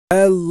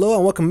Hello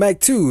and welcome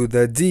back to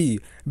the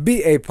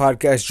DBA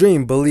podcast.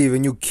 Dream, believe,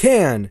 and you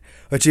can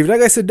achieve.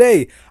 Like I said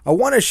today, I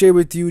want to share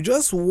with you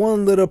just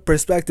one little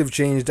perspective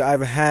change that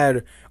I've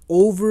had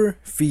over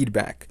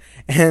feedback,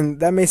 and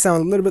that may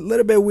sound a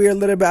little bit weird, a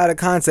little bit out of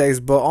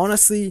context, but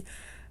honestly,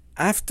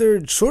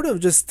 after sort of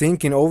just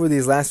thinking over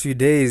these last few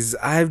days,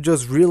 I've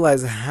just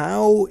realized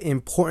how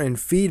important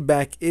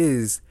feedback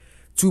is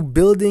to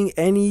building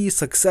any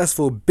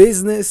successful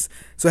business,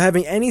 so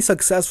having any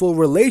successful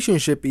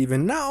relationship,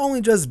 even not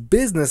only just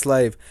business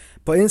life,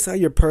 but inside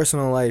your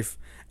personal life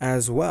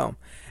as well.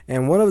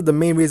 And one of the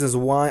main reasons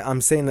why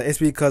I'm saying that is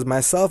because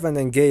myself and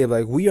then Gabe,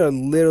 we are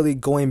literally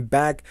going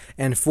back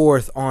and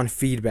forth on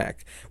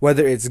feedback,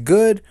 whether it's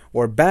good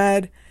or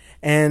bad.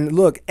 And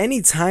look,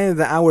 any time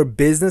that our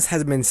business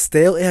has been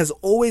stale, it has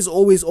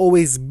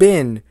always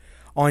been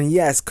on,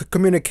 yes,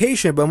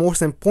 communication, but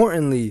most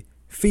importantly,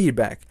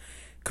 feedback.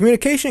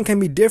 Communication can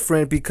be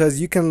different because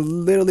you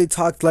can literally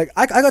talk,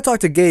 I could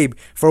talk to Gabe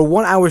for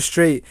 1 hour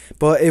straight,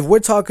 but if we're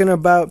talking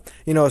about,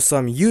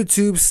 some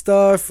YouTube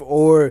stuff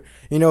or,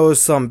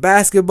 some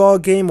basketball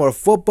game or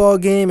football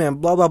game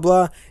and blah, blah,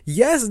 blah,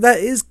 yes, that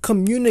is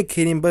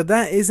communicating, but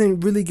that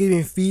isn't really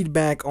giving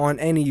feedback on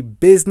any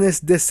business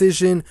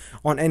decision,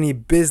 on any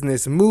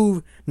business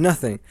move,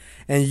 nothing.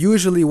 And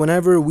usually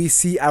whenever we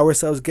see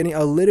ourselves getting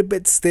a little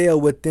bit stale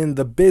within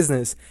the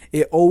business,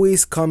 it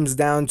always comes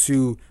down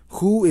to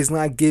who is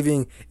not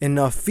giving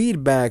enough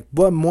feedback,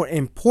 but more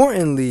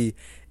importantly,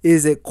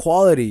 is it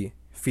quality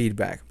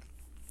feedback?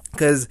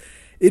 Because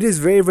it is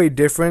very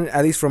different,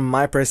 at least from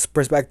my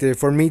perspective,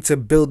 for me to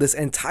build this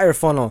entire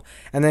funnel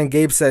and then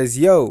Gabe says,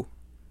 yo,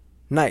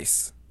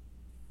 nice.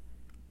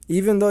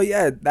 Even though,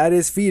 yeah, that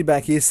is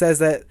feedback, he says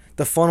that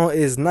the funnel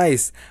is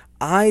nice.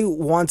 I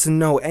want to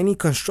know any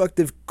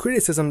constructive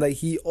criticism that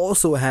he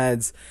also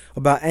has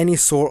about any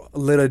sort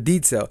of little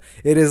detail.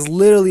 It is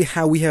literally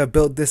how we have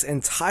built this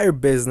entire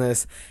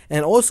business,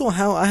 and also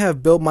how I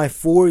have built my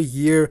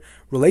 4-year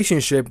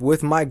relationship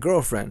with my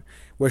girlfriend,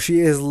 where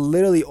she is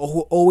literally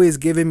always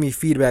giving me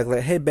feedback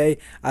like, hey babe,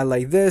 I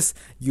like this,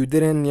 you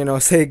didn't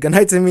say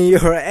goodnight to me,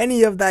 or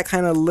any of that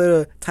kind of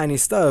little tiny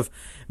stuff.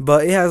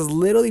 But it has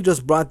literally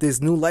just brought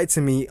this new light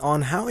to me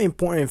on how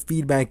important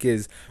feedback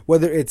is,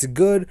 whether it's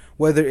good,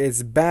 whether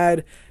it's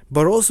bad.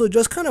 But also,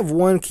 just kind of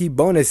one key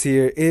bonus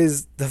here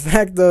is the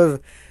fact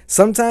of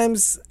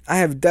sometimes I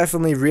have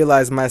definitely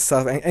realized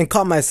myself and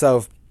caught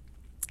myself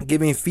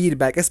giving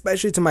feedback,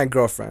 especially to my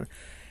girlfriend.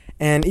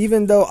 And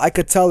even though I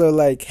could tell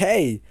her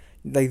hey,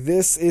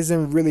 this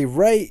isn't really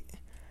right,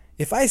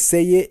 if I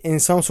say it in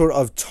some sort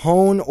of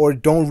tone or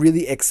don't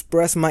really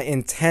express my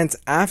intent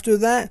after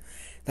that,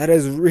 that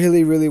is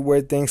really where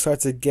things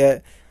start to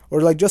get,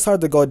 or just start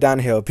to go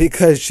downhill,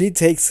 because she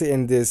takes it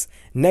in this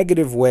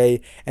negative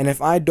way. And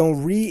if I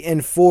don't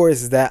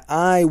reinforce that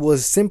I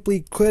was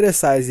simply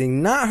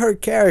criticizing not her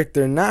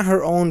character, not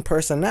her own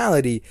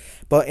personality,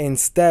 but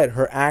instead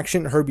her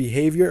action, her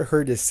behavior,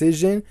 her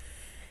decision,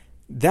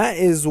 that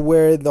is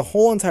where the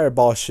whole entire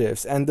ball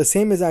shifts. And the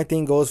same exact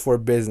thing goes for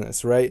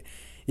business, right?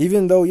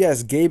 Even though,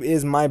 yes, Gabe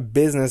is my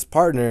business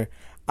partner,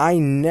 I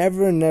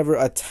never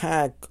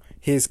attack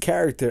his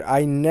character.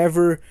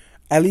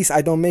 At least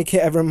I don't make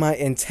it ever my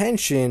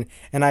intention,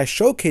 and I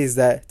showcase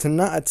that, to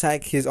not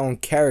attack his own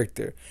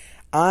character.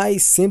 I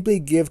simply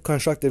give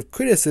constructive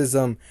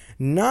criticism,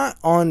 not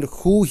on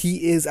who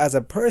he is as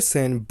a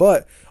person,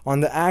 but on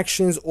the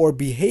actions or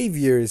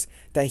behaviors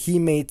that he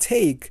may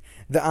take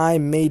that I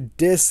may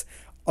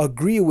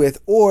disagree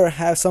with, or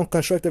have some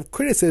constructive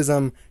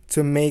criticism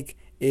to make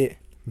it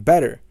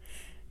better.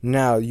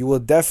 Now, you will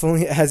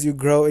definitely, as you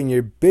grow in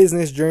your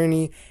business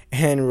journey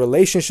and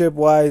relationship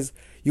wise,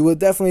 you will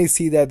definitely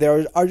see that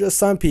there are just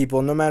some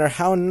people, no matter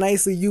how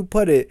nicely you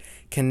put it,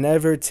 can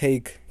never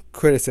take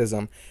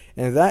criticism.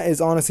 And that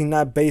is honestly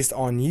not based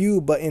on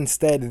you, but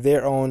instead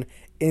their own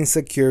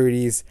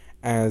insecurities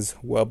as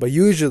well. But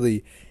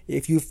usually,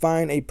 if you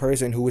find a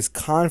person who is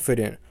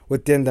confident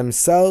within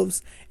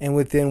themselves and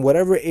within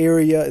whatever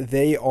area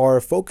they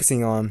are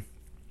focusing on,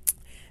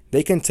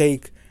 they can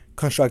take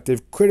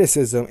constructive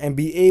criticism and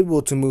be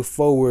able to move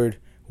forward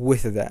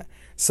with that.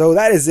 So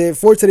that is it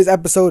for today's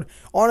episode.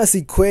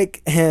 Honestly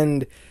quick,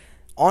 and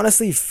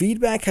honestly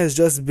feedback has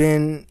just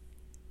been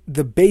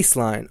the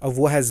baseline of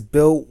what has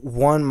built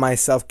my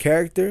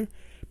self-character,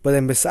 but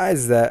then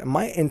besides that,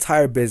 my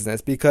entire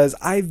business, because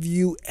I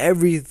view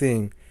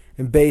everything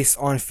based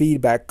on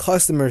feedback,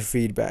 customer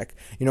feedback,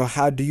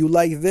 how do you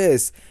like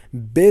this,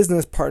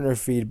 business partner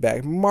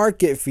feedback,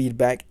 market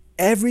feedback,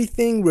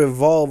 everything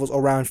revolves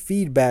around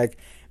feedback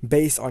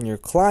based on your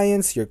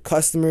clients, your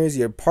customers,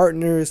 your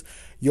partners,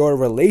 your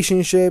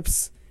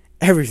relationships,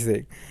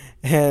 everything.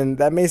 And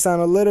that may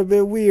sound a little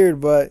bit weird,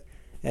 but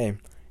hey,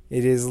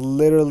 it is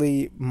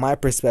literally my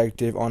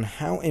perspective on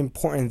how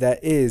important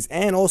that is,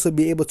 and also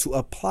be able to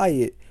apply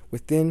it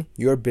within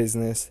your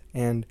business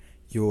and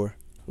your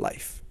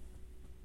life.